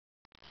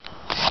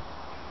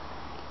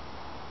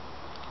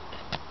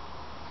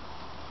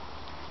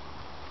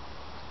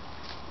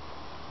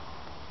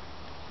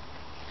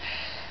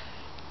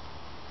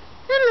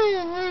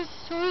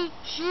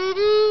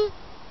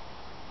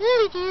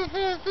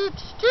has that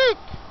stick?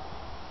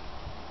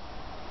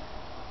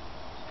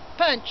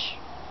 Punch,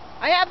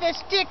 I have this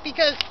stick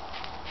because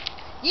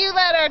you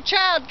let our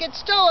child get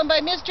stolen by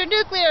Mr.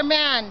 Nuclear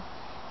Man.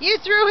 You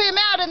threw him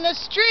out in the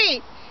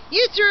street.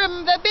 You threw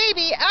him, the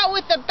baby, out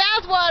with the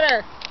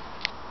bathwater.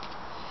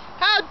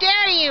 How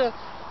dare you?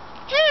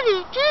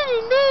 Judy,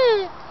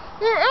 no!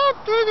 We're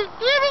out by the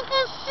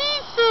beautiful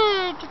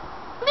seaside.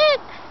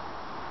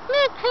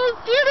 Look how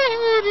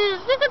beautiful it is.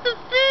 Look at the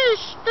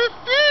fish,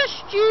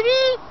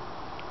 Judy.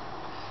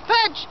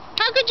 Punch,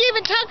 how could you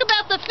even talk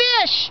about the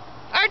fish?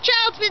 Our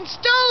child's been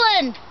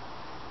stolen.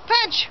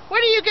 Punch,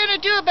 what are you going to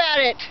do about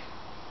it?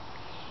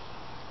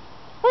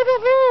 I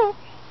don't know.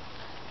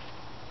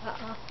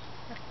 Uh-oh.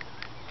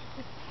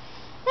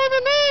 I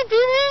don't know,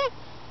 Judy.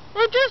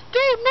 I just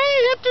don't know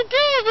what to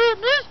do with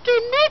Mr.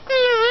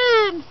 Nuclear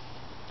Man.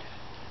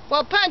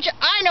 Well, Punch,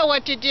 I know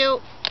what to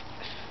do.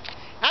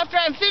 After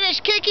I'm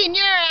finished kicking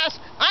your ass,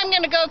 I'm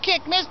going to go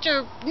kick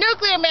Mr.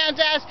 Nuclear Man's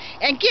ass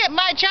and get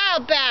my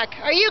child back.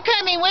 Are you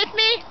coming with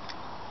me?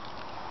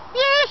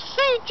 Yes,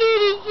 Sweet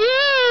Judy,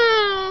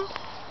 yes.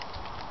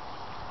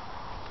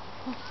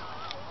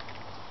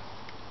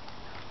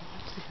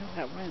 Let's see how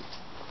that went.